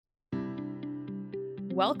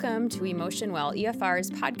Welcome to Emotion Well,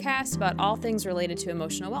 EFR's podcast about all things related to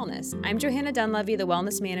emotional wellness. I'm Johanna Dunlevy, the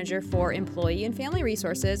Wellness Manager for Employee and Family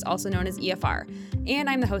Resources, also known as EFR, and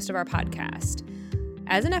I'm the host of our podcast.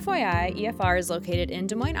 As an FYI, EFR is located in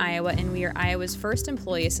Des Moines, Iowa, and we are Iowa's first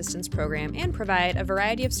employee assistance program and provide a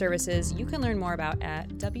variety of services you can learn more about at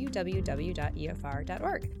www.efr.org.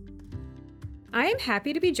 I am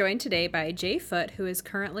happy to be joined today by Jay Foote, who is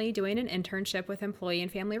currently doing an internship with Employee and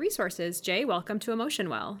Family Resources. Jay, welcome to Emotion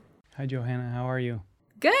Well. Hi, Johanna. How are you?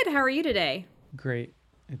 Good. How are you today? Great.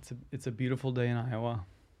 It's a beautiful day in Iowa.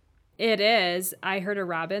 It is. I heard a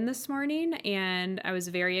robin this morning, and I was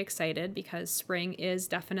very excited because spring is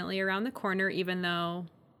definitely around the corner, even though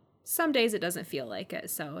some days it doesn't feel like it.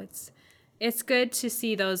 So it's good to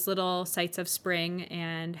see those little sights of spring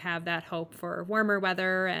and have that hope for warmer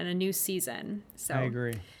weather and a new season. So I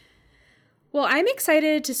agree. Well, I'm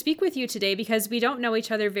excited to speak with you today because we don't know each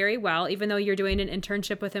other very well, even though you're doing an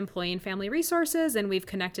internship with Employee and Family Resources, and we've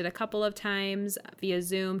connected a couple of times via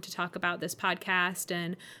Zoom to talk about this podcast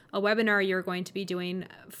and a webinar you're going to be doing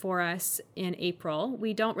for us in April.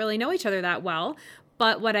 We don't really know each other that well,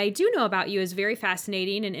 but what I do know about you is very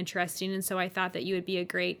fascinating and interesting, and so I thought that you would be a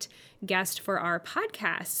great guest for our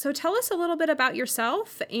podcast. So tell us a little bit about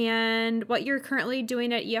yourself and what you're currently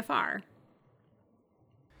doing at EFR.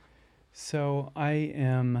 So I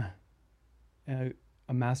am a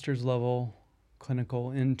master's level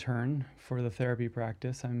clinical intern for the therapy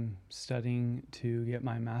practice. I'm studying to get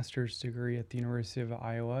my master's degree at the University of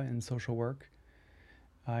Iowa in social work.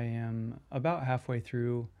 I am about halfway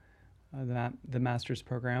through the master's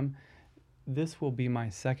program. This will be my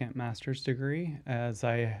second master's degree, as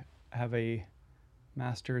I have a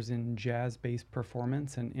master's in jazz-based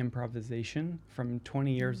performance and improvisation from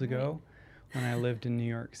 20 years ago when I lived in New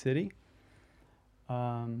York City.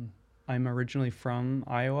 I'm originally from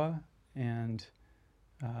Iowa, and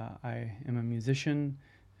I am a musician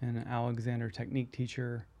and an Alexander Technique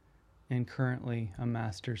teacher, and currently a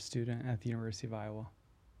master's student at the University of Iowa.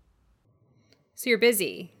 So you're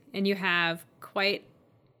busy, and you have quite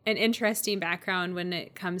an interesting background when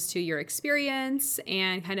it comes to your experience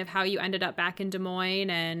and kind of how you ended up back in Des Moines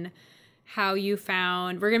and how you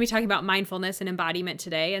found, we're going to be talking about mindfulness and embodiment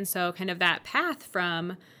today. And so kind of that path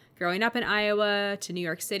from growing up in Iowa to New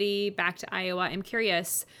York City, back to Iowa. I'm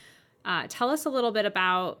curious, tell us a little bit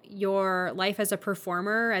about your life as a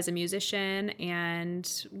performer, as a musician,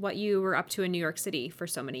 and what you were up to in New York City for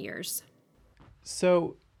so many years.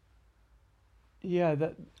 So, yeah,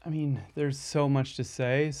 there's so much to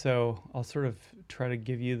say, so I'll sort of try to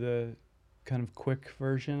give you the kind of quick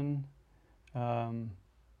version.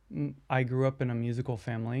 I grew up in a musical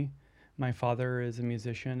family. My father is a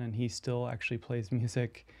musician, and he still actually plays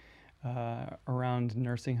music around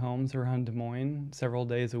nursing homes around Des Moines several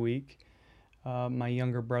days a week. My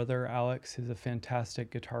younger brother, Alex, is a fantastic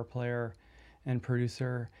guitar player and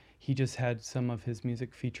producer. He just had some of his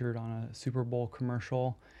music featured on a Super Bowl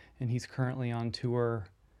commercial, and he's currently on tour,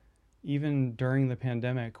 even during the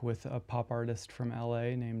pandemic, with a pop artist from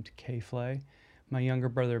LA named K-Flay. My younger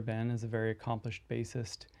brother, Ben, is a very accomplished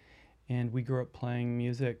bassist, and we grew up playing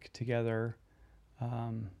music together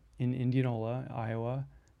in Indianola, Iowa,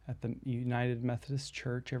 at the United Methodist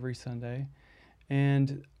Church every Sunday.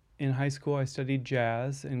 And in high school, I studied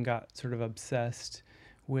jazz and got sort of obsessed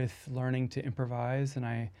with learning to improvise, and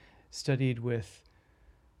I studied with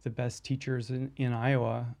the best teachers in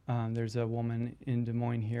Iowa. There's a woman in Des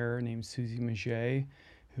Moines here named Susie Maget,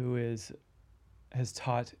 who has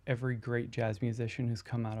taught every great jazz musician who's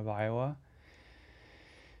come out of Iowa.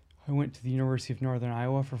 I went to the University of Northern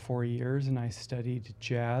Iowa for 4 years, and I studied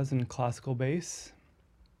jazz and classical bass.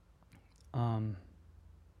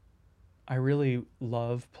 I really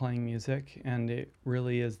love playing music, and it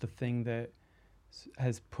really is the thing that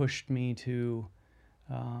has pushed me to,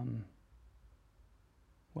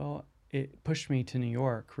 it pushed me to New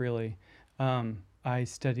York, really. I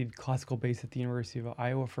studied classical bass at the University of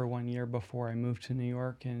Iowa for 1 year before I moved to New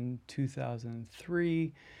York in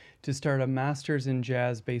 2003 to start a master's in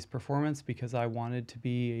jazz-based performance because I wanted to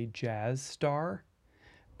be a jazz star.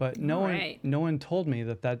 But no one told me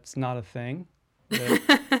that that's not a thing,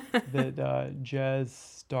 that jazz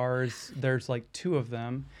stars, there's like two of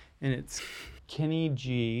them, and it's Kenny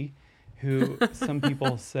G, who some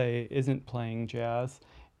people say isn't playing jazz,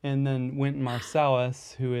 and then Wynton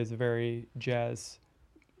Marsalis, who is a very jazz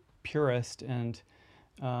purist, and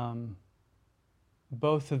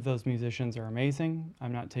both of those musicians are amazing.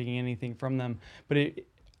 I'm not taking anything from them, but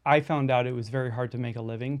I found out it was very hard to make a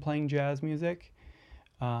living playing jazz music.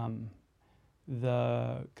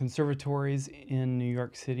 The conservatories in New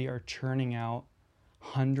York City are churning out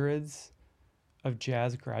hundreds of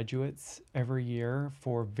jazz graduates every year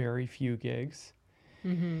for very few gigs.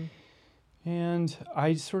 Mm-hmm. And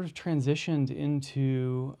I sort of transitioned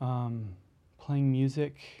into playing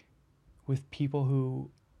music with people who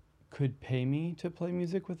could pay me to play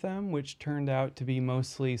music with them, which turned out to be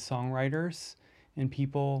mostly songwriters and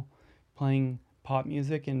people playing pop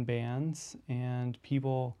music in bands and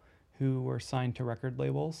people who were signed to record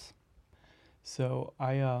labels. So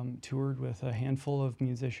I toured with a handful of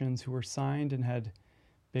musicians who were signed and had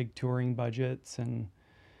big touring budgets. And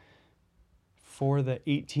for the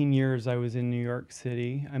 18 years I was in New York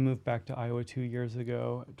City, I moved back to Iowa 2 years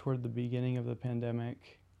ago toward the beginning of the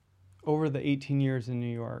pandemic. Over the 18 years in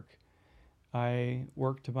New York, I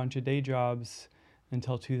worked a bunch of day jobs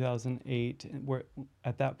until 2008, where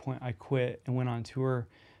at that point I quit and went on tour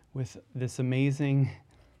with this amazing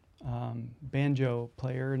banjo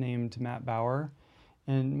player named Matt Bauer.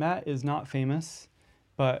 And Matt is not famous,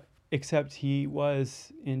 but except he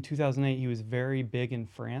was, in 2008, he was very big in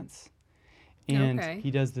France. And Okay.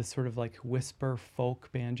 he does this sort of like whisper folk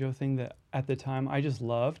banjo thing that at the time I just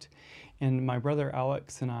loved. And my brother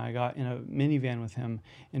Alex and I got in a minivan with him.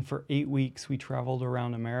 And for 8 weeks, we traveled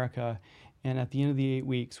around America. And at the end of the 8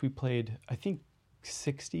 weeks, we played, I think,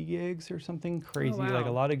 60 gigs or something crazy, like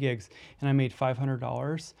a wow. lot of gigs. And I made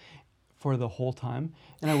 $500 for the whole time.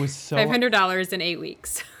 And I was so $500 in 8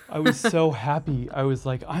 weeks. I was so happy. I was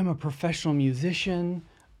like, I'm a professional musician.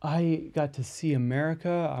 I got to see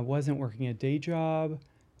America. I wasn't working a day job.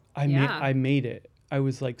 Yeah. I made it. I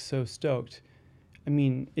was like so stoked. I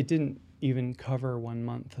mean, it didn't even cover 1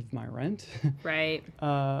 month of my rent. Right.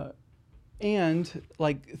 And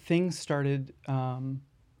like things started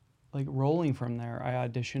like rolling from there. I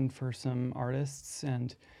auditioned for some artists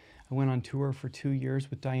and I went on tour for 2 years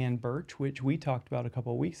with Diane Birch, which we talked about a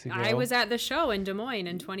couple of weeks ago. I was at the show in Des Moines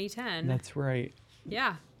in 2010. That's right.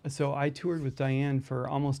 Yeah. So I toured with Diane for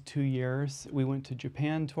almost 2 years. We went to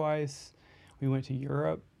Japan twice. We went to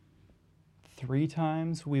Europe 3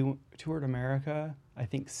 times. We toured America, I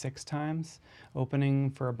think 6 times, opening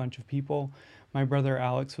for a bunch of people. My brother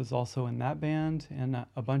Alex was also in that band, and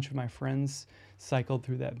a bunch of my friends cycled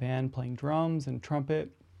through that band playing drums and trumpet.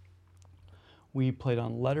 We played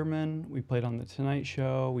on Letterman. We played on The Tonight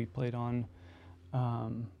Show. We played on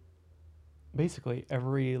basically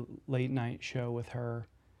every late night show with her.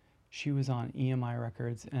 She was on EMI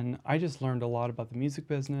Records, and I just learned a lot about the music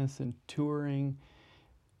business and touring,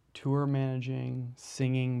 tour managing,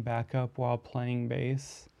 singing backup while playing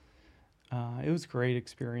bass. It was a great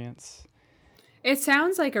experience. It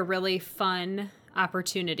sounds like a really fun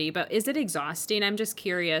opportunity, but is it exhausting? I'm just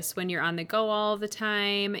curious when you're on the go all the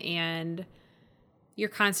time and you're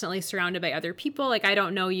constantly surrounded by other people. Like, I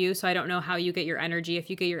don't know you, so I don't know how you get your energy. If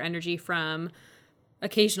you get your energy from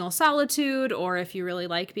occasional solitude or if you really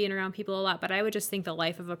like being around people a lot. But I would just think the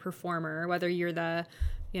life of a performer, whether you're the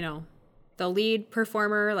lead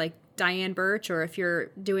performer like Diane Birch, or if you're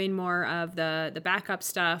doing more of the backup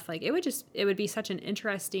stuff, like it would be such an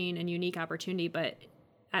interesting and unique opportunity. But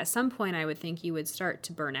at some point I would think you would start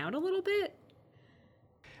to burn out a little bit.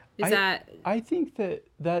 I think that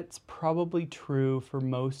that's probably true for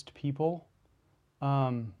most people.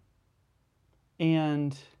 And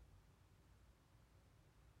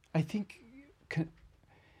I think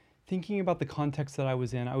thinking about the context that I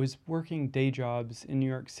was in, I was working day jobs in New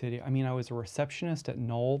York City. I mean, I was a receptionist at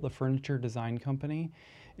Knoll, the furniture design company.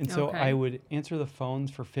 And so Okay. I would answer the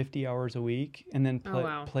phones for 50 hours a week and then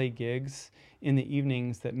wow. play gigs in the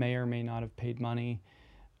evenings that may or may not have paid money.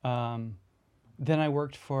 Then I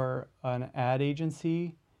worked for an ad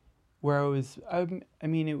agency where I was an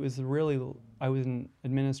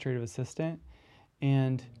administrative assistant,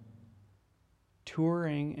 and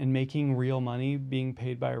touring and making real money being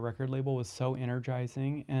paid by a record label was so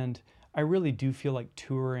energizing. And I really do feel like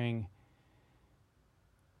touring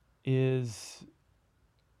it's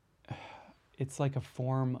like a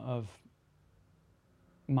form of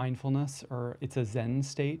mindfulness, or it's a Zen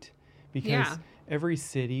state, because Yeah. every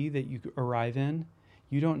city that you arrive in,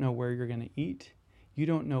 you don't know where you're going to eat. You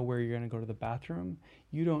don't know where you're going to go to the bathroom.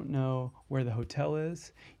 You don't know where the hotel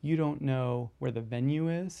is. You don't know where the venue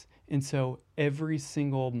is. And so every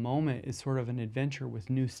single moment is sort of an adventure with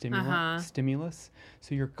new stimulus.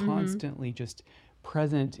 So you're constantly just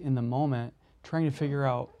present in the moment, trying to figure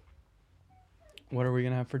out, what are we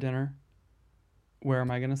going to have for dinner? Where am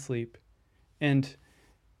I going to sleep? And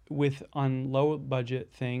on low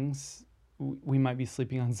budget things, we might be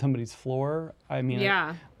sleeping on somebody's floor. I mean,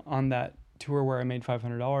 Yeah. on that tour where I made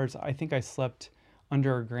 $500, I think I slept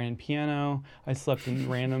under a grand piano. I slept in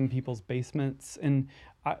random people's basements, and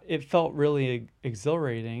it felt really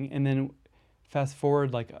exhilarating. And then fast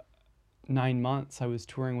forward like 9 months, I was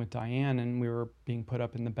touring with Diane, and we were being put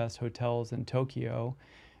up in the best hotels in Tokyo.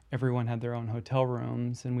 Everyone had their own hotel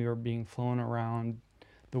rooms, and we were being flown around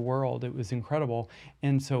the world. It was incredible.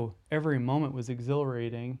 And so every moment was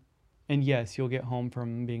exhilarating. And yes, you'll get home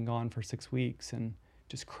from being gone for 6 weeks and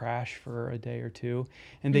just crash for a day or two.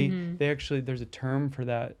 And they actually, there's a term for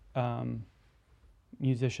that.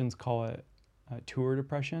 Musicians call it tour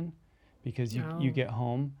depression, because you get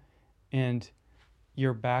home and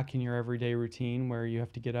you're back in your everyday routine where you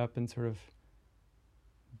have to get up and sort of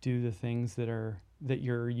do the things that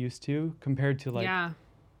you're used to, compared to like,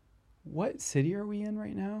 what city are we in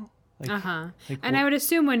right now? And I would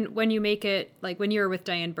assume when you make it, like when you were with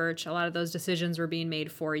Diane Birch, a lot of those decisions were being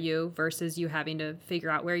made for you versus you having to figure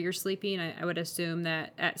out where you're sleeping. I would assume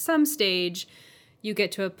that at some stage you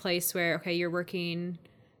get to a place where, okay, you're working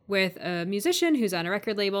with a musician who's on a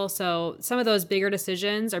record label. So some of those bigger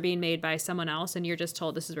decisions are being made by someone else, and you're just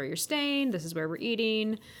told, this is where you're staying, this is where we're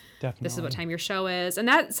eating, Definitely. This is what time your show is. And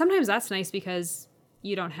that sometimes that's nice because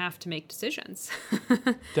you don't have to make decisions.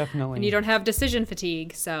 Definitely. And you don't have decision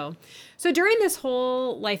fatigue. So during this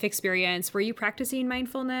whole life experience, were you practicing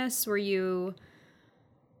mindfulness? Were you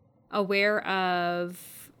aware of,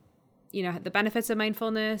 the benefits of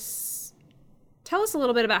mindfulness? Tell us a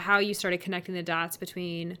little bit about how you started connecting the dots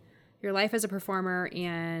between your life as a performer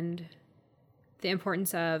and the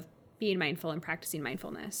importance of being mindful and practicing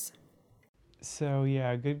mindfulness. So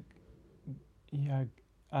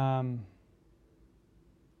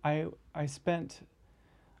I spent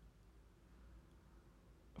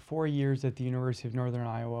 4 years at the University of Northern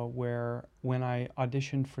Iowa, where when I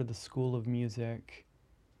auditioned for the School of Music,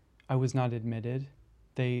 I was not admitted.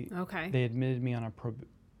 They admitted me on a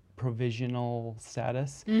provisional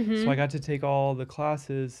status. So I got to take all the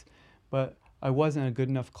classes, but I wasn't a good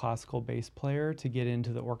enough classical bass player to get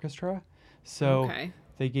into the orchestra. So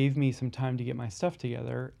they gave me some time to get my stuff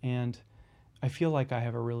together, and I feel like I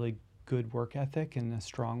have a really good work ethic and a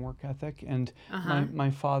strong work ethic. And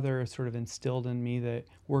my father sort of instilled in me that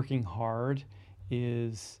working hard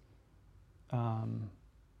is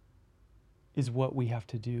what we have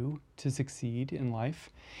to do to succeed in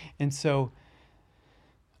life. And so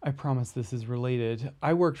I promise this is related.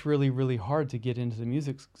 I worked really, really hard to get into the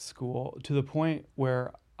music school, to the point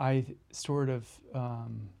where I sort of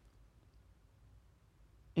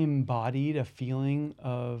embodied a feeling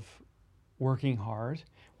of working hard,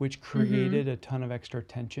 which created a ton of extra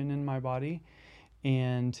tension in my body.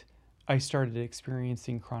 And I started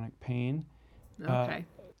experiencing chronic pain.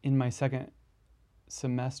 In my second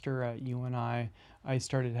semester at UNI, I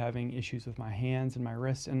started having issues with my hands and my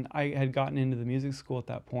wrists. And I had gotten into the music school at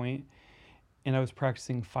that point, and I was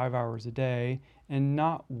practicing 5 hours a day, and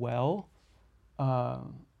not well,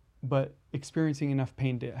 but experiencing enough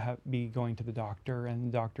pain to be going to the doctor, and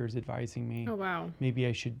the doctor's advising me, maybe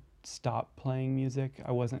I should stop playing music.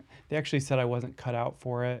 They actually said I wasn't cut out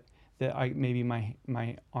for it, that maybe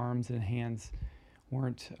my arms and hands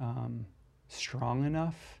weren't strong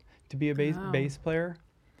enough to be a bass player,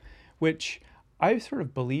 which I sort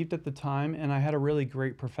of believed at the time. And I had a really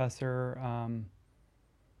great professor.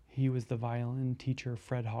 He was the violin teacher,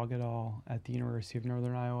 Fred Hagedal, at the University of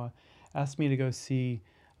Northern Iowa, asked me to go see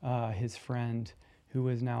his friend, who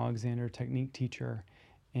was an Alexander Technique teacher.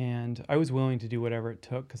 And I was willing to do whatever it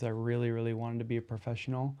took, because I really, really wanted to be a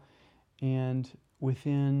professional. And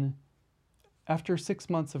after 6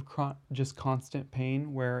 months of just constant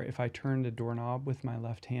pain, where if I turned a doorknob with my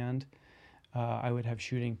left hand, I would have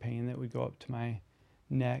shooting pain that would go up to my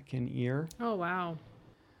neck and ear. Oh, wow.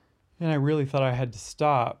 And I really thought I had to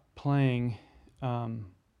stop playing.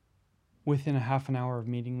 Within a half an hour of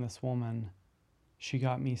meeting this woman, she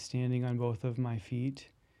got me standing on both of my feet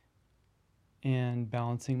and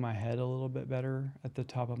balancing my head a little bit better at the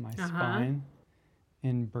top of my spine,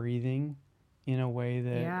 and breathing in a way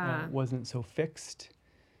that wasn't so fixed.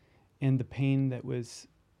 And the pain that was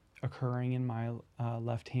occurring in my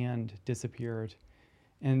left hand disappeared.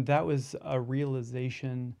 And that was a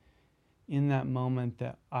realization in that moment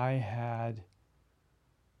that I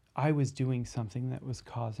was doing something that was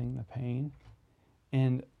causing the pain.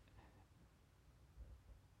 And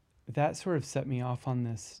that sort of set me off on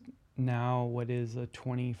this, now what is a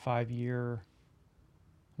 25-year,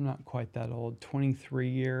 I'm not quite that old,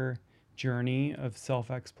 23-year journey of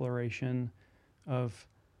self-exploration, of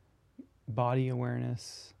body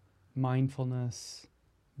awareness, mindfulness,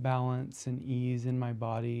 balance and ease in my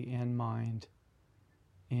body and mind.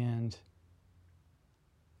 And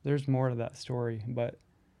there's more to that story, but...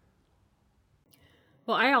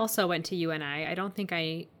 Well, I also went to UNI. I don't think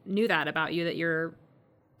I knew that about you, that you're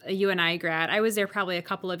a UNI grad. I was there probably a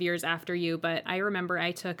couple of years after you, but I remember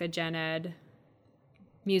I took a gen ed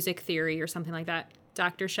music theory or something like that.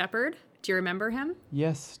 Dr. Shepard, do you remember him?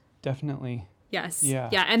 Yes, definitely. Yes. Yeah.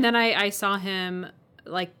 Yeah. And then I saw him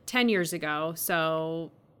like 10 years ago.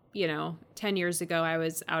 So, 10 years ago, I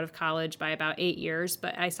was out of college by about 8 years,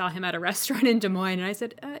 but I saw him at a restaurant in Des Moines and I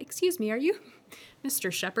said, excuse me, are you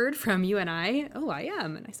Mr. Shepard from UNI? Oh, I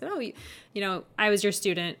am. And I said, oh, I was your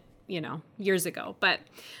student, years ago, but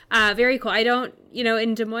very cool. I don't,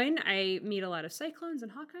 in Des Moines, I meet a lot of Cyclones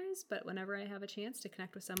and Hawkeyes, but whenever I have a chance to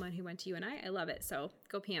connect with someone who went to UNI, I love it. So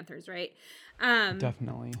go Panthers, right?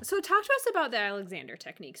 Definitely. So talk to us about the Alexander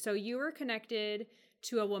technique. So you were connected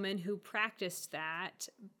to a woman who practiced that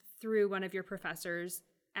through one of your professors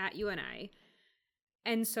at UNI.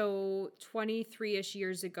 And so 23-ish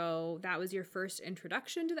years ago, that was your first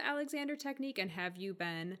introduction to the Alexander technique. And have you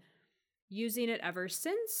been using it ever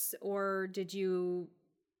since? Or did you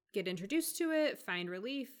get introduced to it, find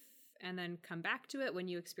relief, and then come back to it when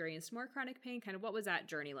you experienced more chronic pain? Kind of what was that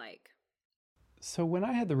journey like? So when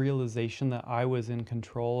I had the realization that I was in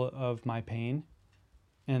control of my pain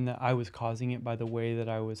and that I was causing it by the way that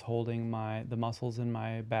I was holding the muscles in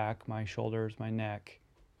my back, my shoulders, my neck,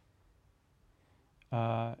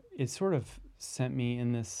 it sort of sent me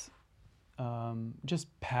in this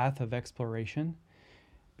just path of exploration,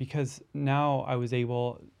 because now I was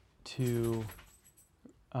able to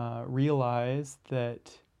realize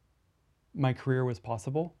that my career was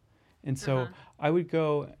possible. And so I would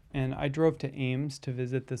go, and I drove to Ames to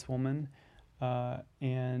visit this woman,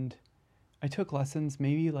 and I took lessons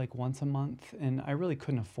maybe like once a month, and I really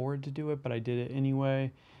couldn't afford to do it, but I did it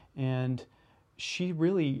anyway. And she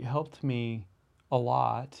really helped me a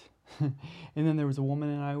lot. And then there was a woman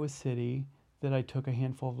in Iowa City that I took a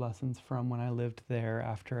handful of lessons from when I lived there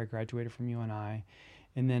after I graduated from UNI.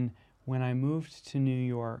 And then when I moved to New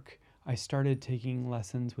York, I started taking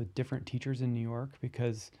lessons with different teachers in New York,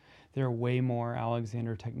 because there are way more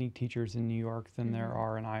Alexander Technique teachers in New York than there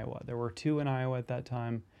are in Iowa. There were 2 in Iowa at that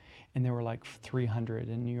time, and there were like 300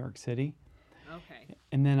 in New York City. Okay.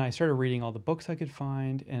 And then I started reading all the books I could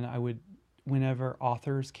find, and I would, whenever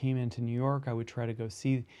authors came into New York, I would try to go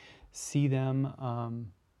see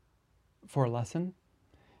them for a lesson.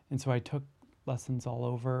 And so I took lessons all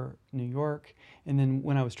over New York. And then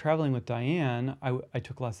when I was traveling with Diane, I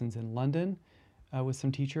took lessons in London with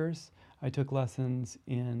some teachers. I took lessons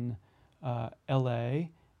in LA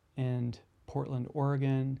and Portland,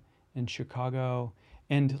 Oregon, and Chicago.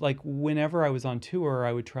 And like whenever I was on tour,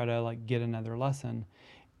 I would try to like get another lesson.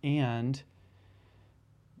 And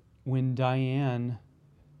when Diane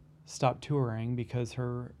stopped touring because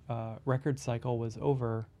her record cycle was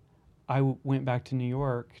over, I went back to New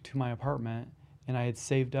York to my apartment, and I had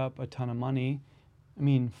saved up a ton of money. I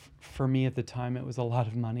mean, for me at the time, it was a lot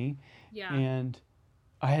of money. Yeah. And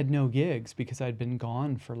I had no gigs because I'd been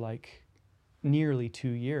gone for like nearly 2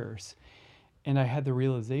 years. And I had the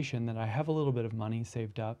realization that I have a little bit of money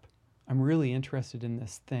saved up. I'm really interested in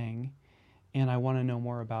this thing, and I want to know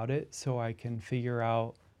more about it so I can figure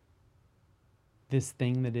out this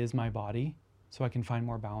thing that is my body, so I can find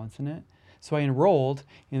more balance in it. So I enrolled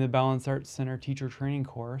in the Balance Arts Center teacher training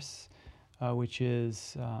course, which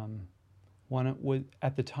is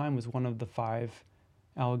at the time was one of the 5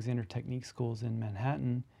 Alexander Technique schools in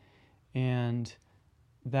Manhattan. And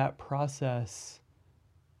that process,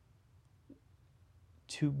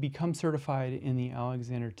 to become certified in the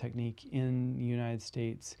Alexander Technique in the United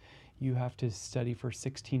States, you have to study for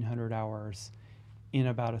 1,600 hours in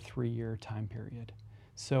about a 3-year time period.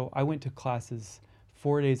 So I went to classes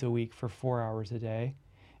 4 days a week for 4 hours a day,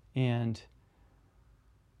 and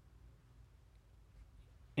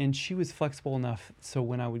she was flexible enough so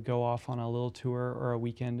when I would go off on a little tour or a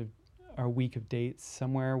week of dates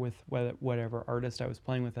somewhere with whatever artist I was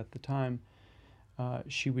playing with at the time,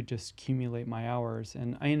 she would just accumulate my hours,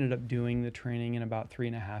 and I ended up doing the training in about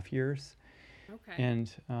 3.5 years. Okay. And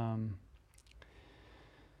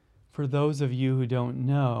for those of you who don't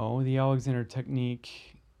know, the Alexander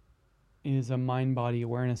Technique is a mind-body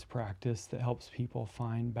awareness practice that helps people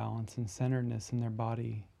find balance and centeredness in their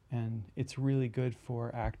body. And it's really good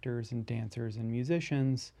for actors and dancers and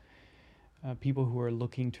musicians, people who are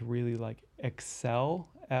looking to really like excel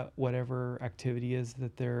at whatever activity is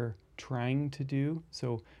that they're trying to do.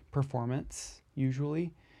 So performance,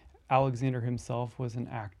 usually. Alexander himself was an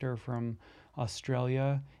actor from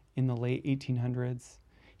Australia in the late 1800s.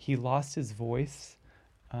 He lost his voice.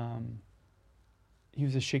 He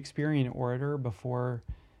was a Shakespearean orator before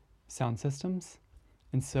sound systems.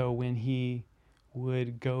 And so when he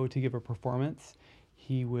would go to give a performance,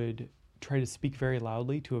 he would try to speak very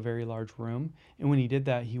loudly to a very large room. And when he did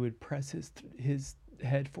that, he would press his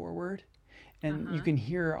head forward. And you can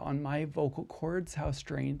hear on my vocal cords how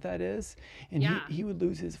strained that is. And Yeah. he would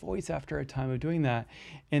lose his voice after a time of doing that.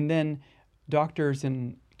 And then doctors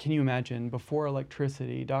in, can you imagine, before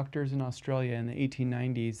electricity, doctors in Australia in the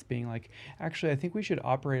 1890s being like, actually, I think we should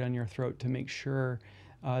operate on your throat to make sure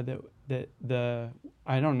that the,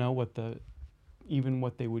 I don't know what even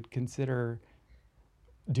what they would consider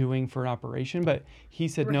doing for an operation, but he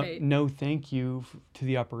said Right. no thank you to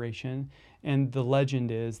the operation. And the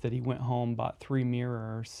legend is that he went home, bought 3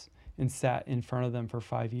 mirrors, and sat in front of them for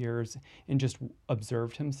 5 years and just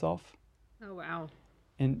observed himself. Oh, wow.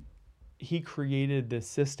 And he created this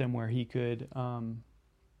system where he could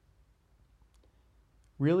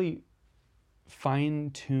really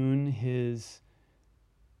fine tune his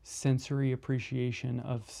sensory appreciation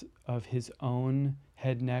of his own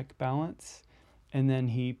head neck balance. And then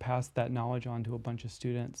he passed that knowledge on to a bunch of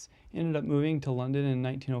students. Ended up moving to London in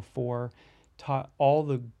 1904, taught all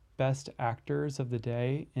the best actors of the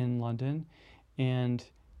day in London. And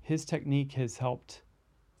his technique has helped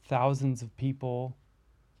thousands of people.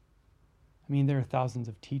 I mean, there are thousands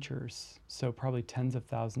of teachers, so probably tens of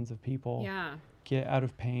thousands of people Yeah. get out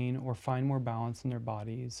of pain or find more balance in their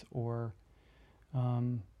bodies, or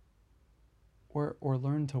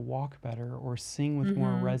learn to walk better, or sing with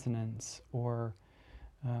more resonance, or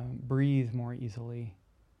breathe more easily.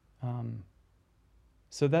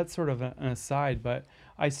 So that's sort of an aside, but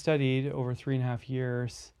I studied over 3.5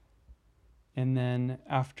 years. And then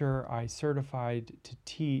after I certified to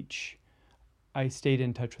teach, I stayed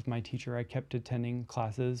in touch with my teacher. I kept attending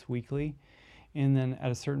classes weekly. And then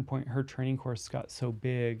at a certain point, her training course got so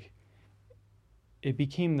big, it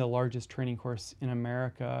became the largest training course in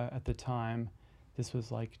America at the time. This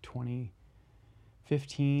was like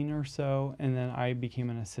 2015 or so. And then I became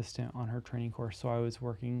an assistant on her training course. So I was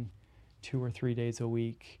working 2 or 3 days a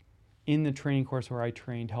week in the training course where I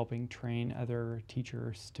trained, helping train other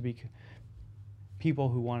teachers to be people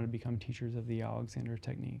who wanted to become teachers of the Alexander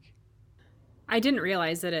Technique. I didn't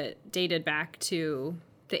realize that it dated back to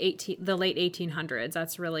the late 1800s.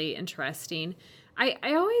 That's really interesting. I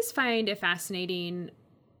always find it fascinating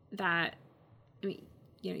that, I mean,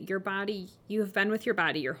 your body, you have been with your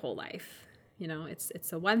body your whole life.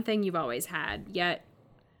 It's the one thing you've always had, yet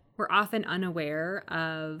we're often unaware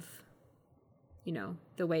of,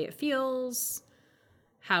 the way it feels,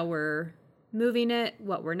 how we're moving it,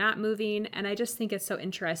 what we're not moving. And I just think it's so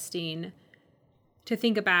interesting to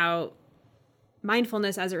think about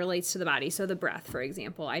mindfulness as it relates to the body. So the breath, for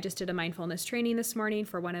example, I just did a mindfulness training this morning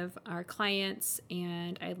for one of our clients,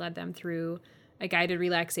 and I led them through a guided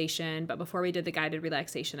relaxation. But before we did the guided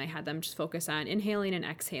relaxation, I had them just focus on inhaling and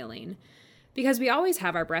exhaling, because we always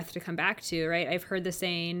have our breath to come back to, right? I've heard the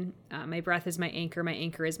saying, my breath is my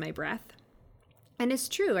anchor is my breath. And it's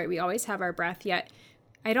true, right? We always have our breath, yet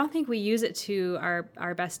I don't think we use it to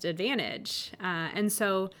our best advantage. And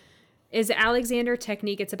so is the Alexander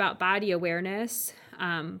Technique, it's about body awareness,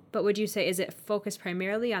 but would you say, is it focused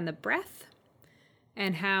primarily on the breath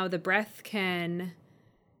and how the breath can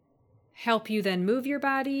help you then move your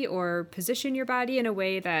body or position your body in a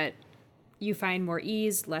way that you find more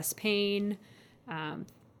ease, less pain?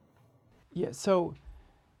 Yeah, so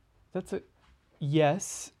that's a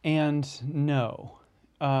yes and no.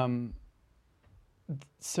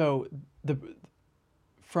 So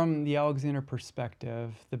from the Alexander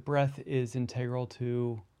perspective, the breath is integral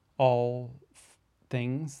to all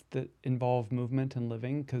things that involve movement and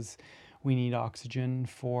living, because we need oxygen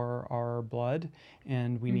for our blood,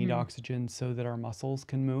 and we need oxygen so that our muscles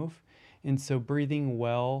can move. And so breathing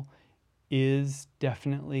well is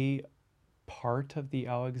definitely part of the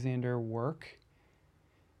Alexander work.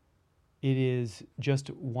 It is just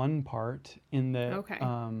one part in the Okay.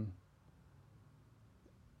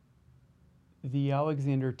 The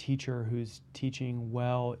Alexander teacher who's teaching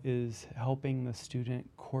well is helping the student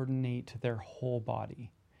coordinate their whole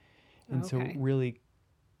body. And so really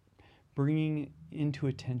bringing into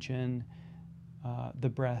attention the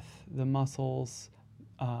breath, the muscles.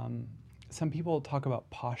 Some people talk about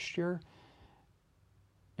posture.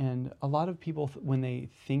 And a lot of people, when they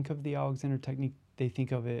think of the Alexander Technique, they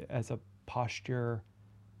think of it as a posture.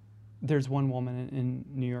 There's one woman in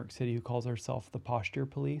New York City who calls herself the posture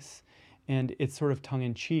police. And it's sort of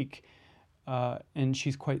tongue-in-cheek, and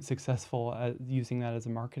she's quite successful at using that as a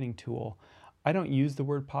marketing tool. I don't use the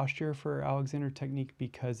word posture for Alexander Technique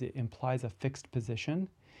because it implies a fixed position.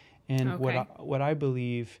 And what I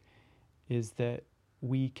believe is that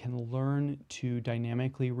we can learn to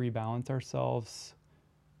dynamically rebalance ourselves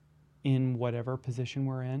in whatever position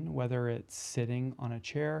we're in, whether it's sitting on a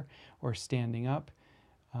chair or standing up,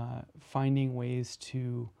 finding ways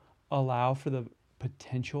to allow for the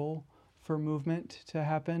potential for movement to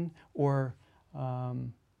happen, or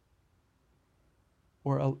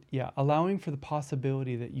allowing for the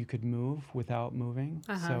possibility that you could move without moving.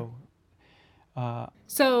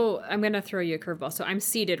 So I'm going to throw you a curveball. So I'm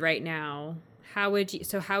seated right now. How would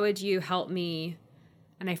you help me?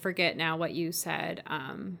 And I forget now what you said.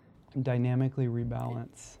 Dynamically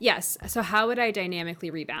rebalance. Yes. So how would I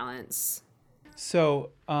dynamically rebalance?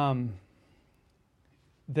 So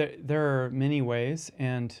there are many ways,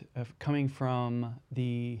 and coming from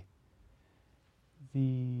the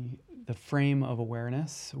frame of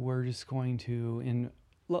awareness, we're just going to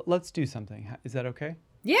let's do something. Is that okay?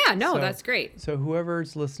 Yeah, no, that's great. So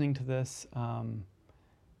whoever's listening to this,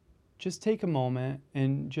 just take a moment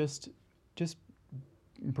and just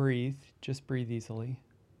breathe. Just breathe easily.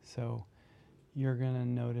 So you're going to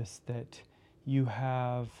notice that you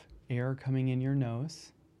have air coming in your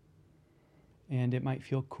nose, and it might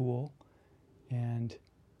feel cool, and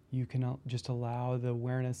you can just allow the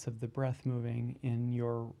awareness of the breath moving in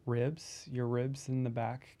your ribs. Your ribs in the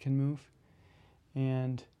back can move,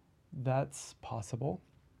 and that's possible.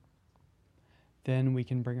 Then we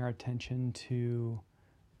can bring our attention to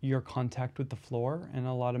your contact with the floor, and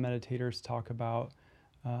a lot of meditators talk about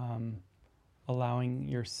allowing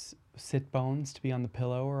your sit bones to be on the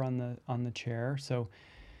pillow or on the chair. So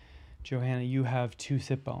Johanna, you have 2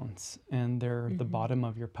 sit bones, and they're the bottom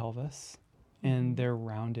of your pelvis, and they're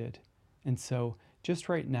rounded. And so just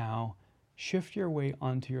right now, shift your weight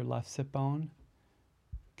onto your left sit bone.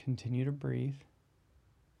 Continue to breathe.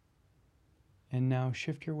 And now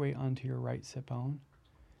shift your weight onto your right sit bone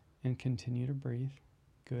and continue to breathe.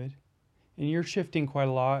 Good. And you're shifting quite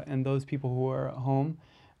a lot, and those people who are at home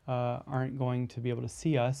aren't going to be able to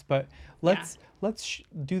see us, but let's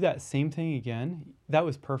do that same thing again. That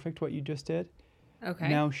was perfect what you just did. Okay.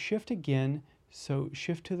 Now shift again. So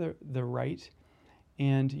shift to the right,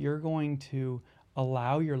 and you're going to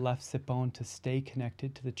allow your left sit bone to stay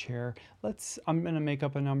connected to the chair. I'm going to make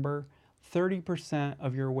up a number. 30%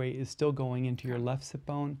 of your weight is still going into your left sit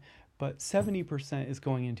bone, but 70% is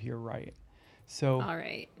going into your right. So, all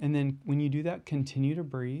right. And then when you do that, continue to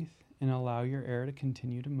breathe and allow your air to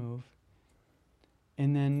continue to move.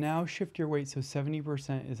 And then now shift your weight so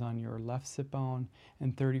 70% is on your left sit bone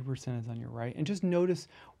and 30% is on your right. And just notice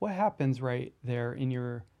what happens right there in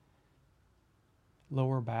your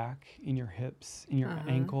lower back, in your hips, in your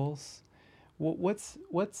ankles.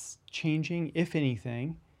 What's changing, if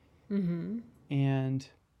anything? And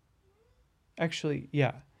actually,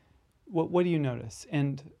 what do you notice?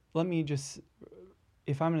 And let me just,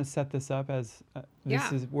 if I'm going to set this up as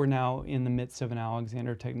we're now in the midst of an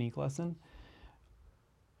Alexander Technique lesson.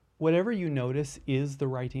 Whatever you notice is the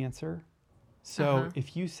right answer. So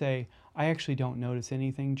if you say, I actually don't notice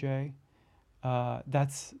anything, Jay,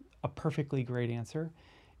 that's a perfectly great answer.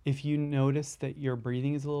 If you notice that your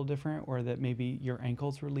breathing is a little different, or that maybe your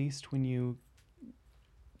ankles released when you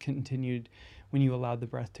allowed the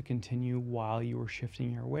breath to continue while you were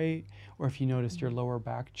shifting your weight, or if you noticed your lower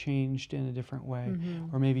back changed in a different way,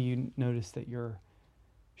 or maybe you noticed that your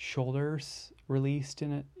shoulders released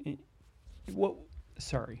in it.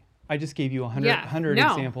 Sorry, I just gave you 100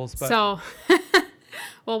 examples. But so,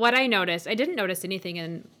 well, what I noticed, I didn't notice anything,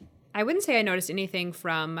 and I wouldn't say I noticed anything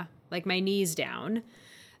from like my knees down.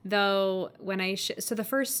 Though when so the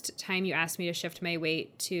first time you asked me to shift my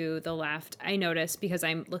weight to the left, I noticed, because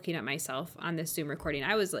I'm looking at myself on this Zoom recording,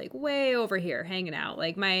 I was like way over here hanging out.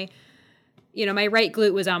 Like my right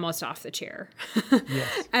glute was almost off the chair.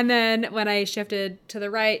 Yes. And then when I shifted to the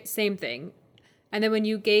right, same thing. And then when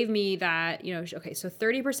you gave me that, okay, so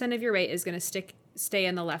 30% of your weight is going to stay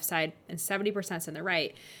on the left side and 70% is in the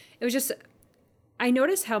right. It was just, I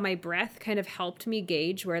noticed how my breath kind of helped me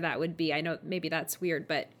gauge where that would be. I know maybe that's weird,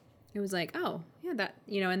 but it was like, oh, yeah, that,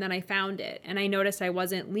 and then I found it. And I noticed I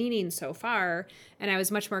wasn't leaning so far, and I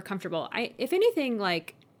was much more comfortable. If anything,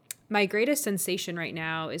 like my greatest sensation right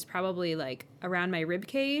now is probably like around my rib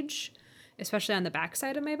cage, especially on the back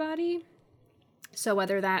side of my body. So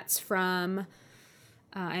whether that's from,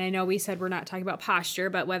 and I know we said we're not talking about posture,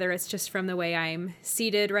 but whether it's just from the way I'm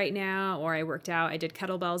seated right now, or I worked out, I did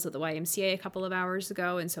kettlebells at the YMCA a couple of hours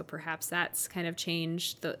ago. And so perhaps that's kind of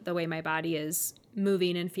changed the way my body is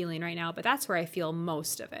moving and feeling right now. But that's where I feel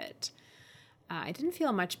most of it. I didn't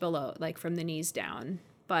feel much below, like from the knees down,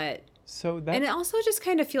 and it also just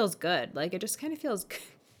kind of feels good. Like it just kind of feels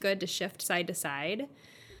good to shift side to side.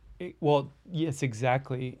 Well, yes,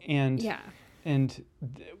 exactly. And,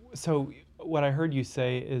 so what I heard you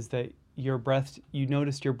say is that your breath, you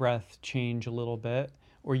noticed your breath change a little bit,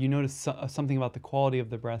 or you noticed something about the quality of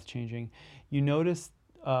the breath changing. You noticed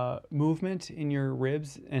movement in your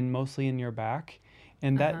ribs and mostly in your back,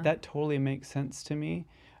 and that totally makes sense to me,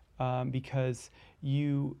 because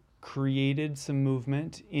you created some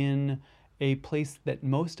movement in a place that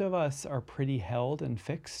most of us are pretty held and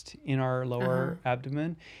fixed in our lower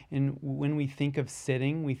abdomen. And when we think of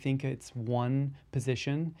sitting, we think it's one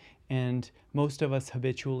position, and most of us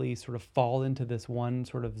habitually sort of fall into this one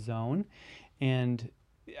sort of zone. And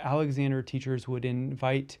Alexander teachers would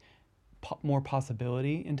invite more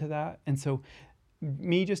possibility into that. And so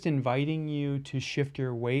me just inviting you to shift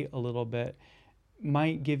your weight a little bit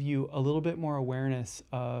might give you a little bit more awareness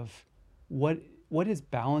of what is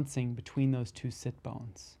balancing between those two sit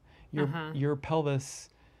bones. Your pelvis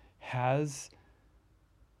has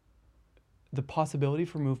the possibility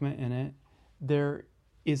for movement in it. There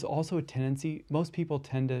is also a tendency, most people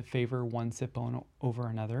tend to favor one sit bone over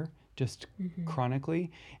another, just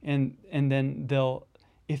chronically. And then they'll,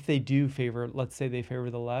 if they do favor, let's say they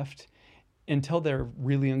favor the left, until they're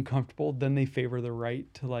really uncomfortable, then they favor the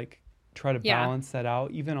right to like try to balance that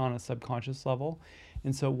out, even on a subconscious level.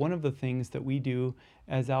 And so one of the things that we do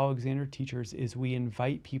as Alexander teachers is we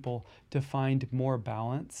invite people to find more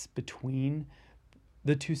balance between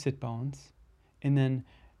the two sit bones, and then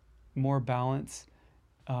more balance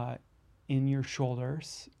in your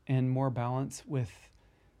shoulders, and more balance with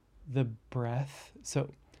the breath.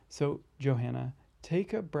 So Johanna,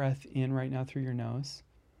 take a breath in right now through your nose.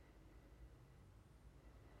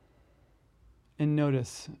 And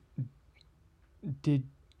notice,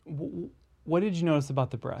 what did you notice about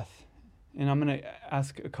the breath? And I'm going to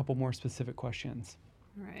ask a couple more specific questions.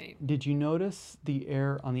 Right. Did you notice the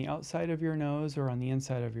air on the outside of your nose or on the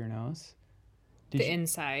inside of your nose?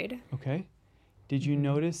 Inside. Okay. Did you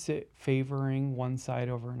notice it favoring one side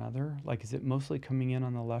over another? Like, is it mostly coming in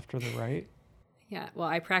on the left or the right? Yeah. Well,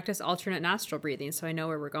 I practice alternate nostril breathing, so I know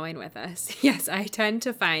where we're going with this. Yes, I tend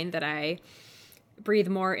to find that I breathe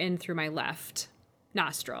more in through my left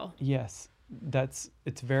nostril. Yes.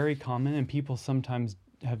 It's very common, and people sometimes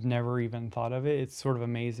have never even thought of it. It's sort of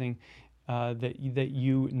amazing that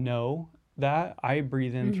you know that. I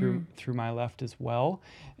breathe in through my left as well,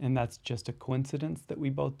 and that's just a coincidence that we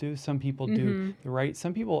both do. Some people do the right.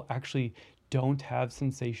 Some people actually don't have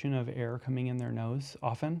sensation of air coming in their nose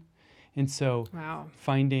often. And so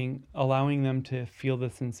allowing them to feel the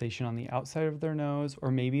sensation on the outside of their nose,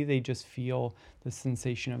 or maybe they just feel the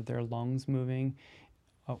sensation of their lungs moving,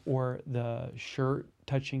 or the shirt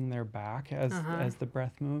touching their back as the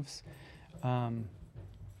breath moves.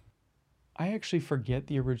 I actually forget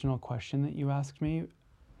the original question that you asked me.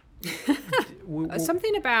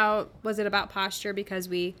 Something about, was it about posture? Because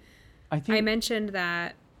I mentioned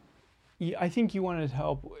that. Yeah, I think you wanted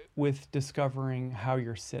help with discovering how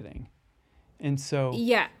you're sitting. And so.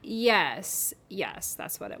 Yes,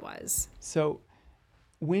 that's what it was. So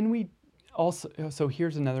so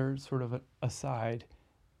here's another sort of aside.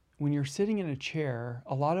 When you're sitting in a chair,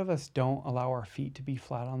 a lot of us don't allow our feet to be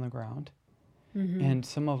flat on the ground. And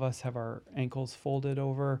some of us have our ankles folded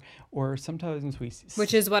over, or sometimes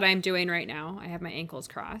which is what I'm doing right now. I have my ankles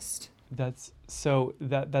crossed. That's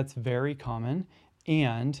very common,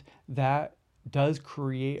 and that does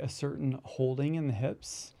create a certain holding in the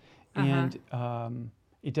hips, and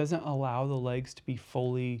it doesn't allow the legs to be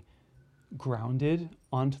fully grounded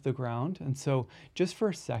onto the ground. And so just for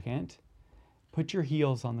a second, put your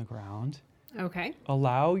heels on the ground. Okay.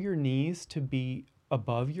 Allow your knees to be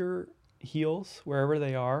above your heels, wherever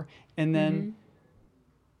they are. And then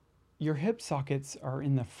your hip sockets are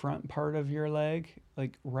in the front part of your leg,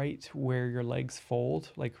 like right where your legs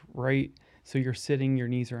fold, like right. So you're sitting, your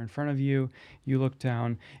knees are in front of you. You look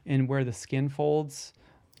down, and where the skin folds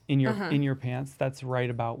in your pants, that's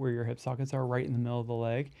right about where your hip sockets are, right in the middle of the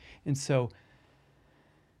leg. And so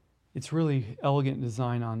it's really elegant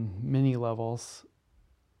design on many levels.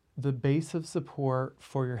 The base of support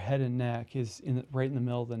for your head and neck is right in the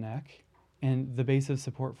middle of the neck. And the base of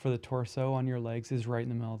support for the torso on your legs is right in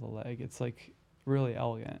the middle of the leg. It's like really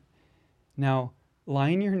elegant. Now,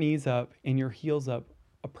 line your knees up and your heels up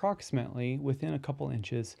approximately within a couple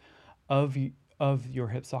inches of your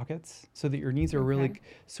hip sockets, so that your knees are really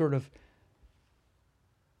sort of,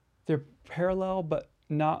 they're parallel, but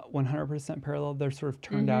not 100% parallel. They're sort of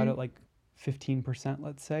turned out at like 15%,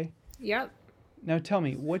 let's say. Yep. Now tell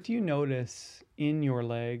me, what do you notice in your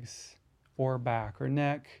legs or back or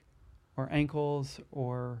neck or ankles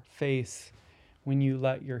or face when you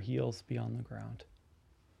let your heels be on the ground?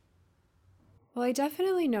 Well, I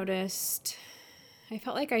definitely noticed, I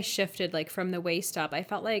felt like I shifted like from the waist up. I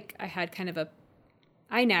felt like I had kind of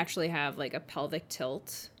I naturally have like a pelvic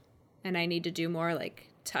tilt, and I need to do more like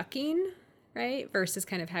tucking, right? Versus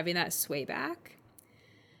kind of having that sway back.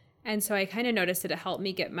 And so I kind of noticed that it helped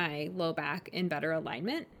me get my low back in better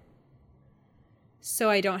alignment. So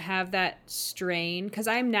I don't have that strain, because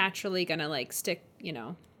I'm naturally going to like stick,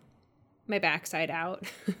 my backside out.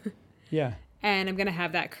 Yeah. And I'm going to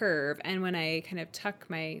have that curve. And when I kind of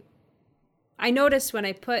I noticed when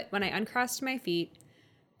I uncrossed my feet,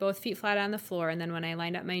 both feet flat on the floor, and then when I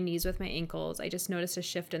lined up my knees with my ankles, I just noticed a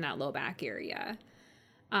shift in that low back area.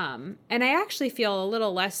 And I actually feel a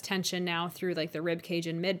little less tension now through like the rib cage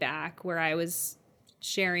and mid back, where I was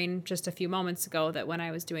sharing just a few moments ago that when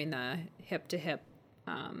I was doing the hip to hip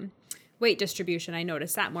weight distribution, I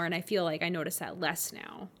noticed that more, and I feel like I notice that less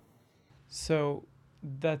now. So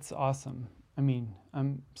that's awesome. I mean,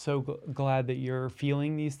 I'm so glad that you're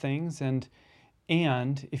feeling these things. And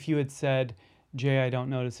if you had said, Jay, I don't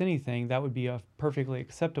notice anything, that would be a perfectly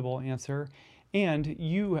acceptable answer. And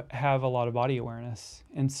you have a lot of body awareness.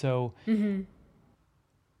 And so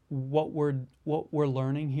what we're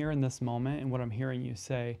learning here in this moment, and what I'm hearing you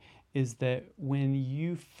say, is that when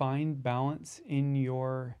you find balance in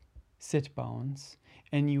your sit bones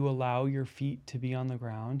and you allow your feet to be on the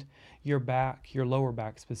ground, your back, your lower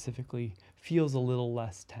back specifically, feels a little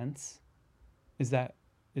less tense. Is that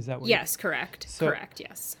what? Yes, correct. So, correct,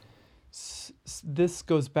 yes. This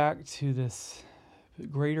goes back to this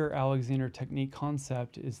greater Alexander technique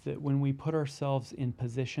concept, is that when we put ourselves in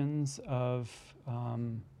positions of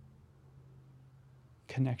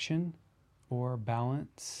connection or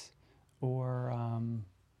balance or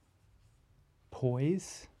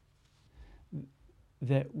poise,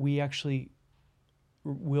 that we actually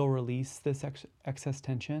will release this excess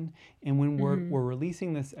tension. And when we're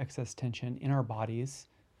releasing this excess tension in our bodies,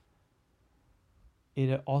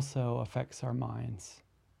 it also affects our minds.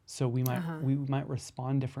 So we might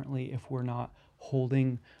respond differently if we're not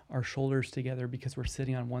holding our shoulders together because we're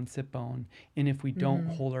sitting on one sit bone. And if we don't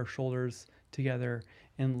hold our shoulders together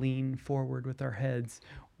and lean forward with our heads,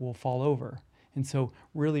 we'll fall over. And so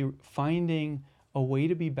really finding a way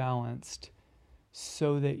to be balanced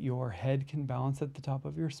so that your head can balance at the top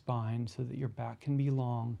of your spine, so that your back can be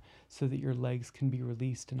long, so that your legs can be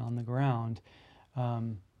released and on the ground.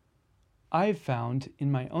 I've found in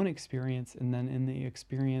my own experience, and then in the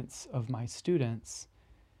experience of my students,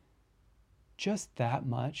 just that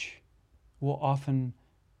much will often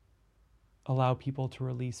allow people to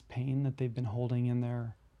release pain that they've been holding in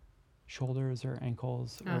their shoulders or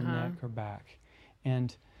ankles or neck or back.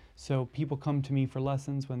 And so people come to me for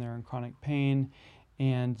lessons when they're in chronic pain,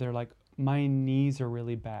 and they're like, my knees are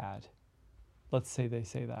really bad. Let's say they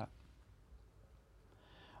say that.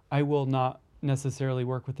 I will not necessarily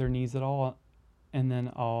work with their knees at all, and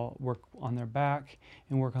then I'll work on their back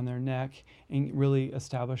and work on their neck and really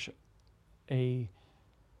establish a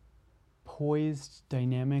poised,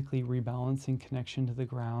 dynamically rebalancing connection to the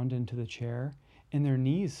ground and to the chair, and their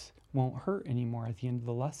knees won't hurt anymore at the end of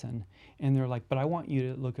the lesson. And they're like, but I want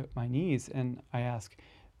you to look at my knees. And I ask,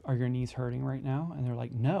 are your knees hurting right now? And they're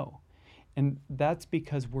like, no. And that's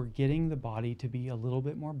because we're getting the body to be a little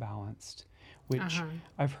bit more balanced, which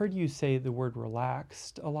I've heard you say the word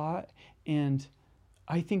relaxed a lot. And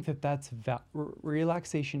I think that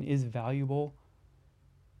relaxation is valuable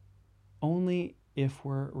only if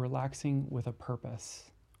we're relaxing with a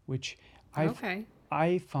purpose, which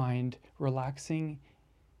I find relaxing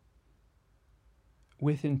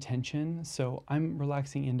with intention. So I'm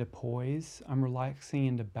relaxing into poise. I'm relaxing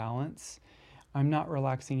into balance. I'm not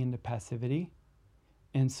relaxing into passivity.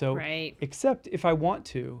 And so, except if I want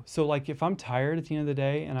to. So like if I'm tired at the end of the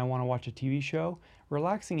day and I want to watch a TV show,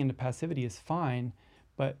 relaxing into passivity is fine.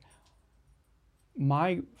 But in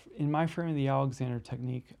my frame of the Alexander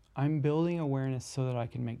technique, I'm building awareness so that I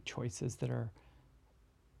can make choices that are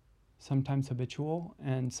sometimes habitual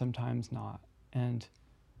and sometimes not. And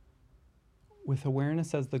with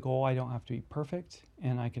awareness as the goal, I don't have to be perfect,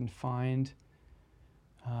 and I can find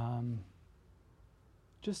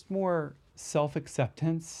just more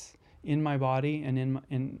self-acceptance in my body and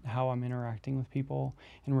in how I'm interacting with people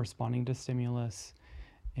and responding to stimulus.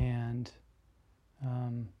 And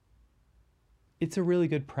it's a really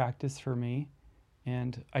good practice for me.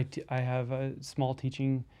 And I have a small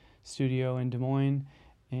teaching studio in Des Moines,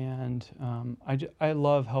 and I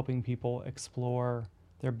love helping people explore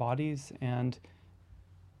their bodies, and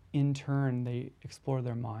in turn, they explore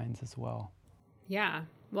their minds as well. Yeah.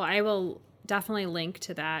 Well, I will definitely link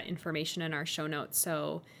to that information in our show notes,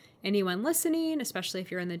 so anyone listening, especially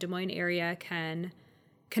if you're in the Des Moines area, can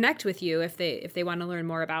connect with you if they want to learn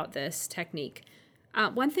more about this technique.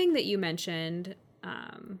 One thing that you mentioned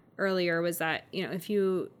earlier was that, if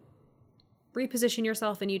you reposition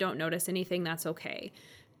yourself and you don't notice anything, that's okay.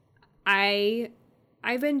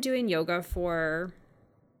 I've been doing yoga for,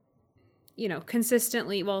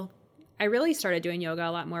 consistently. Well, I really started doing yoga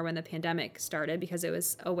a lot more when the pandemic started because it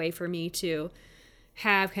was a way for me to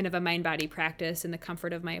have kind of a mind-body practice in the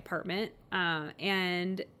comfort of my apartment. But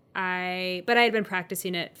I had been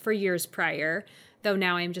practicing it for years prior, though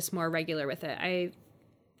now I'm just more regular with it. I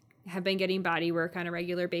have been getting body work on a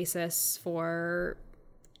regular basis for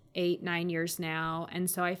 8-9 years now. And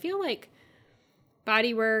so I feel like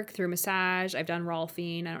body work through massage, I've done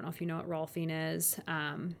Rolfing. I don't know if you know what Rolfing is,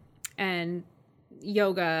 and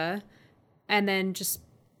yoga, and then just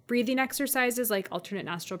breathing exercises like alternate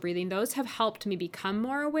nostril breathing. Those have helped me become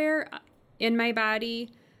more aware in my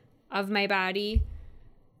body, of my body,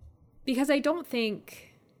 because I don't think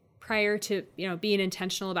prior to, being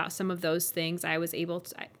intentional about some of those things, I was able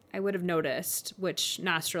to, I would have noticed which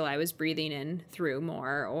nostril I was breathing in through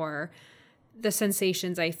more, or the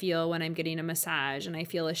sensations I feel when I'm getting a massage and I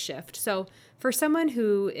feel a shift. So for someone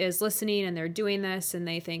who is listening and they're doing this and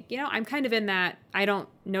they think, I'm kind of in that I don't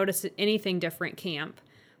notice anything different camp,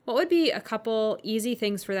 what would be a couple easy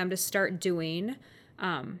things for them to start doing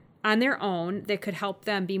on their own that could help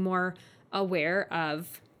them be more aware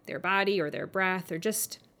of their body or their breath, or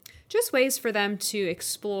just ways for them to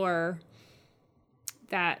explore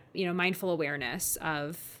that, mindful awareness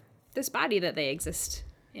of this body that they exist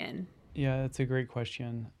in? Yeah, that's a great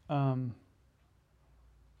question. I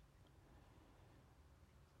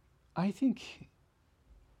think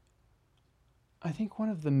one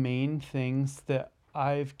of the main things that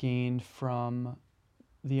I've gained from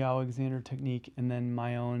the Alexander technique and then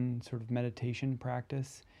my own sort of meditation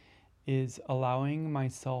practice is allowing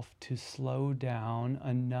myself to slow down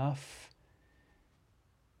enough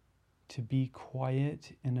to be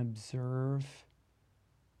quiet and observe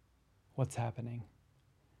what's happening.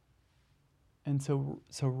 And so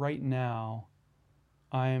right now,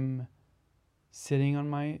 I'm sitting on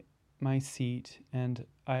my seat, and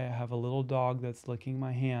I have a little dog that's licking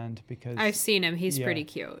my hand because I've seen him. He's pretty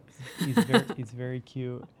cute. He's very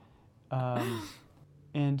cute.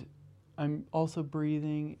 And I'm also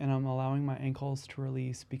breathing, and I'm allowing my ankles to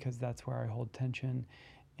release because that's where I hold tension.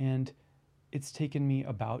 And it's taken me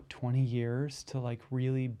about 20 years to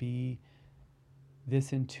really be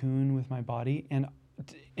this in tune with my body. And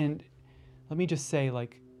let me just say,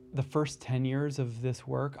 the first 10 years of this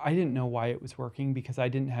work, I didn't know why it was working because I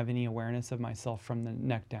didn't have any awareness of myself from the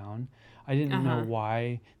neck down. I didn't know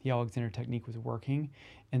why the Alexander technique was working.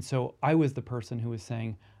 And so I was the person who was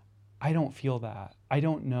saying, I don't feel that. I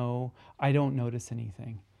don't know. I don't notice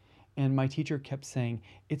anything. And my teacher kept saying,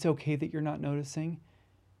 it's okay that you're not noticing.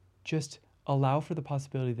 Just allow for the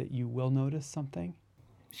possibility that you will notice something.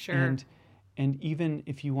 Sure. And even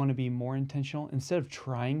if you want to be more intentional, instead of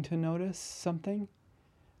trying to notice something,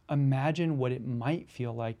 imagine what it might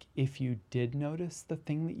feel like if you did notice the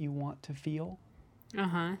thing that you want to feel.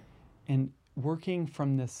 And working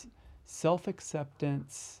from this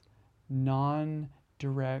self-acceptance,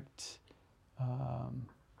 non-direct,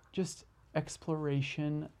 just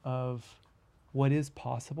exploration of what is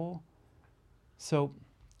possible. So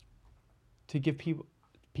to give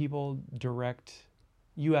people direct,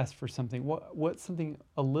 you asked for something. What's something,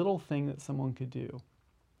 a little thing that someone could do?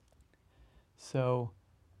 So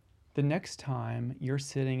the next time you're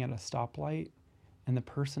sitting at a stoplight and the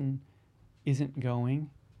person isn't going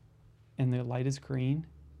and the light is green,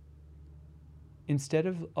 instead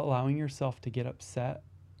of allowing yourself to get upset,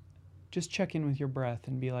 just check in with your breath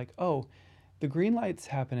and be like, oh, the green light's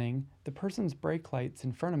happening, the person's brake lights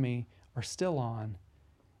in front of me are still on.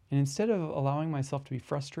 And instead of allowing myself to be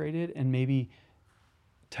frustrated and maybe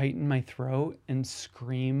tighten my throat and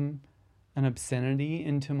scream an obscenity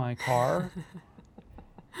into my car,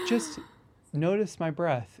 just notice my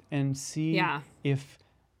breath and see if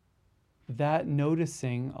that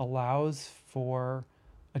noticing allows for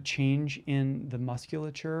a change in the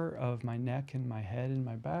musculature of my neck and my head and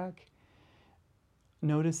my back.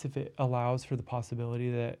 Notice if it allows for the possibility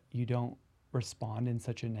that you don't respond in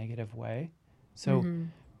such a negative way. So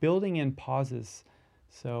building in pauses.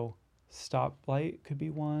 So stoplight could be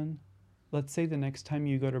one. Let's say the next time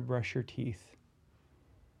you go to brush your teeth,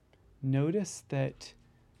 notice that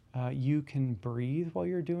you can breathe while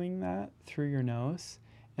you're doing that through your nose,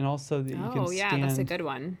 and also that you can stand that's a good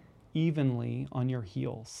one. evenly on your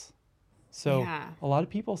heels. So a lot of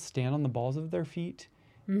people stand on the balls of their feet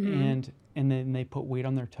and then they put weight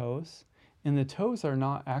on their toes. And the toes are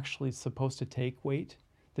not actually supposed to take weight.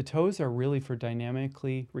 The toes are really for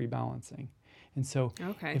dynamically rebalancing. And so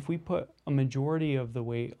Okay. if we put a majority of the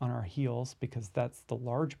weight on our heels, because that's the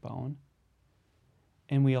large bone,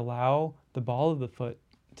 and we allow the ball of the foot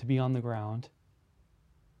to be on the ground,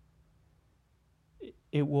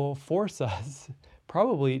 it will force us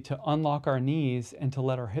probably to unlock our knees and to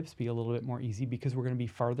let our hips be a little bit more easy, because we're going to be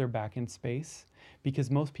farther back in space, because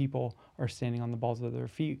most people are standing on the balls of their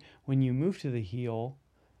feet. When you move to the heel,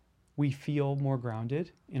 we feel more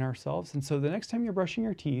grounded in ourselves. And so the next time you're brushing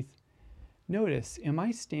your teeth, notice, am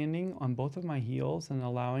I standing on both of my heels and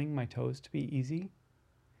allowing my toes to be easy?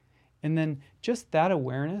 And then just that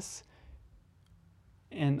awareness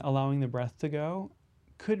and allowing the breath to go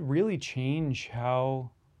could really change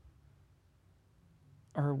how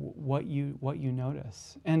or what you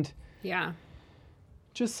notice. And Yeah.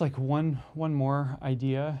 just like one more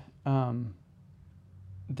idea,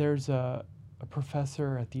 there's a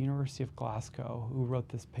professor at the University of Glasgow who wrote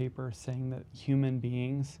this paper saying that human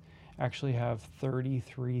beings actually have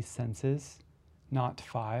 33 senses, not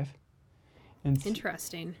 5.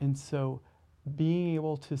 Interesting. And so being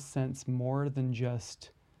able to sense more than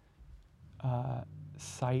just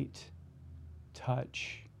sight,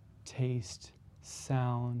 touch, taste,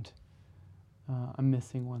 sound, I'm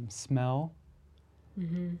missing one, smell.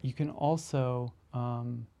 Mm-hmm. You can also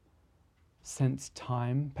sense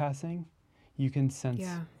time passing. You can sense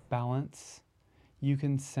balance. You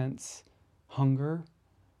can sense hunger,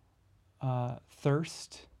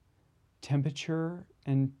 thirst, temperature,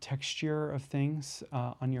 and texture of things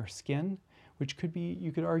on your skin, which could be,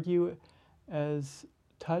 you could argue, as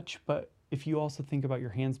touch, but if you also think about your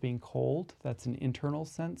hands being cold, that's an internal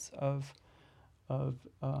sense of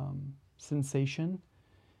sensation.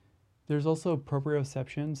 There's also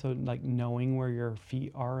proprioception, so like knowing where your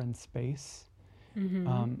feet are in space.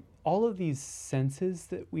 Mm-hmm. All of these senses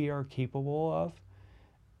that we are capable of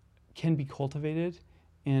can be cultivated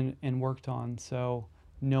and worked on. So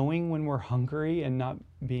knowing when we're hungry and not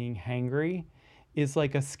being hangry is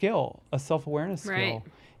like a skill, a self-awareness skill. Right.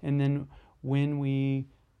 And then when we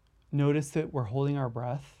notice that we're holding our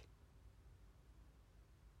breath,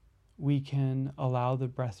 we can allow the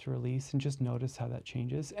breath to release and just notice how that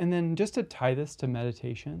changes. And then just to tie this to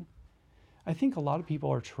meditation, I think a lot of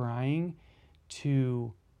people are trying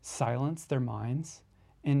to silence their minds.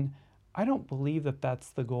 And I don't believe that that's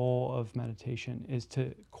the goal of meditation, is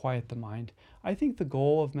to quiet the mind. I think the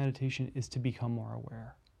goal of meditation is to become more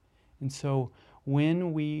aware. And so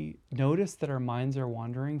when we notice that our minds are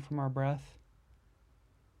wandering from our breath,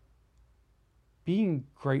 being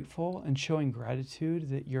grateful and showing gratitude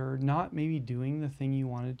that you're not maybe doing the thing you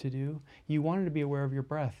wanted to do. You wanted to be aware of your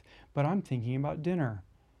breath, but I'm thinking about dinner.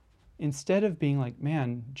 Instead of being like,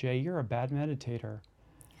 man, Jay, you're a bad meditator.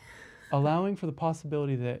 Allowing for the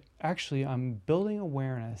possibility that actually I'm building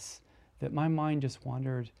awareness that my mind just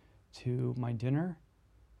wandered to my dinner,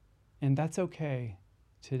 and that's okay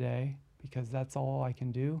today because that's all I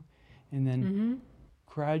can do. And then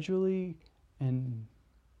gradually and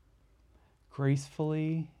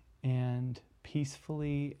gracefully and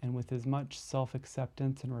peacefully and with as much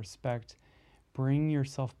self-acceptance and respect, bring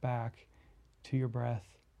yourself back to your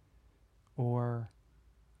breath or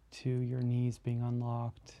to your knees being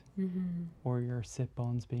unlocked or your sit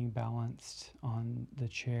bones being balanced on the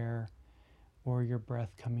chair or your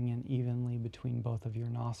breath coming in evenly between both of your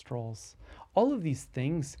nostrils. All of these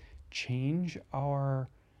things change our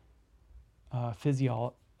our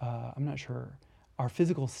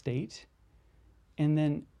physical state. And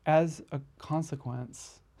then as a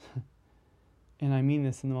consequence, and I mean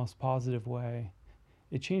this in the most positive way,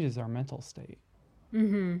 it changes our mental state.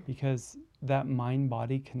 Because that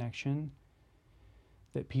mind-body connection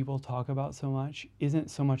that people talk about so much isn't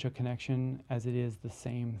so much a connection as it is the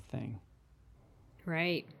same thing.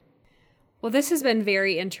 Right. Well, this has been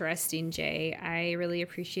very interesting, Jay. I really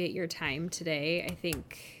appreciate your time today. I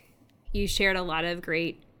think you shared a lot of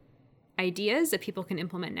great ideas that people can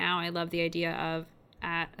implement now. I love the idea of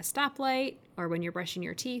at a stoplight or when you're brushing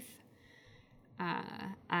your teeth.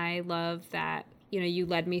 I love that, you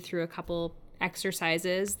led me through a couple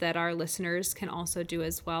exercises that our listeners can also do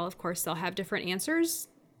as well. Of course, they'll have different answers,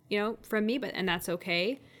 from me, and that's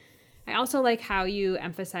okay. I also like how you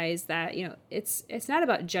emphasize that, it's not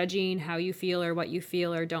about judging how you feel or what you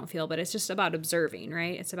feel or don't feel, but it's just about observing,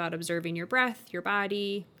 right? It's about observing your breath, your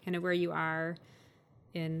body, kind of where you are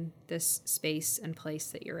in this space and place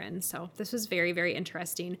that you're in. So this was very, very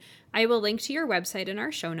interesting. I will link to your website in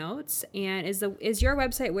our show notes. And is your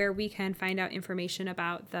website where we can find out information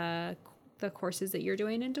about the the courses that you're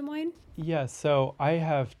doing in Des Moines? Yeah, so I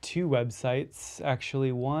have two websites.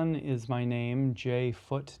 Actually, one is my name,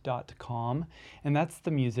 jfoot.com, and that's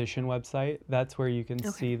the musician website. That's where you can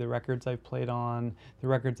see the records I've played on, the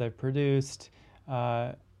records I've produced.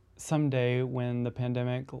 Someday when the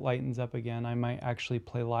pandemic lightens up again, I might actually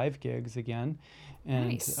play live gigs again. And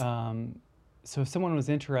nice. So if someone was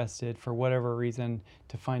interested for whatever reason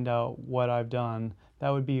to find out what I've done, that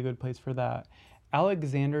would be a good place for that.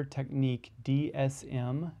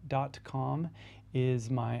 AlexanderTechniqueDSM.com is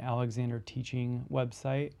my Alexander teaching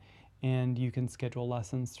website, and you can schedule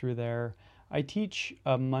lessons through there. I teach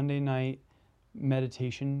a Monday night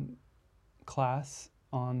meditation class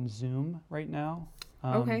on Zoom right now.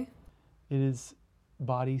 Okay. It is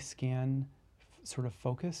body scan sort of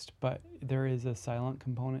focused, but there is a silent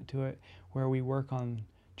component to it where we work on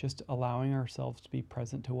just allowing ourselves to be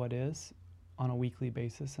present to what is on a weekly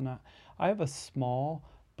basis. And I have a small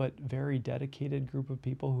but very dedicated group of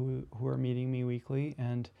people who are meeting me weekly,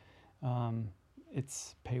 and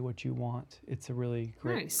it's pay what you want. It's a really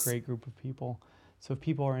great group of people. So if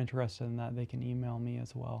people are interested in that, they can email me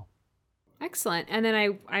as well. Excellent. And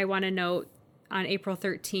then I want to note, on April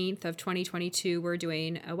 13th of 2022, we're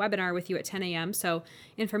doing a webinar with you at 10 a.m. So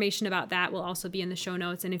information about that will also be in the show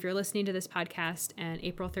notes. And if you're listening to this podcast and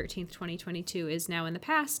April 13th, 2022 is now in the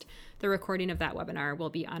past, the recording of that webinar will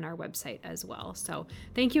be on our website as well. So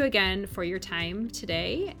thank you again for your time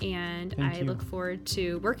today. And I look forward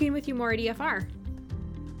to working with you more at EFR.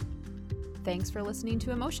 Thanks for listening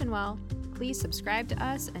to Emotion Well. Please subscribe to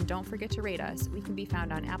us and don't forget to rate us. We can be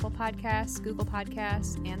found on Apple Podcasts, Google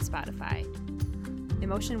Podcasts, and Spotify.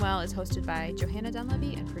 Emotion Well is hosted by Johanna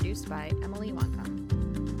Dunleavy and produced by Emily Wonkum.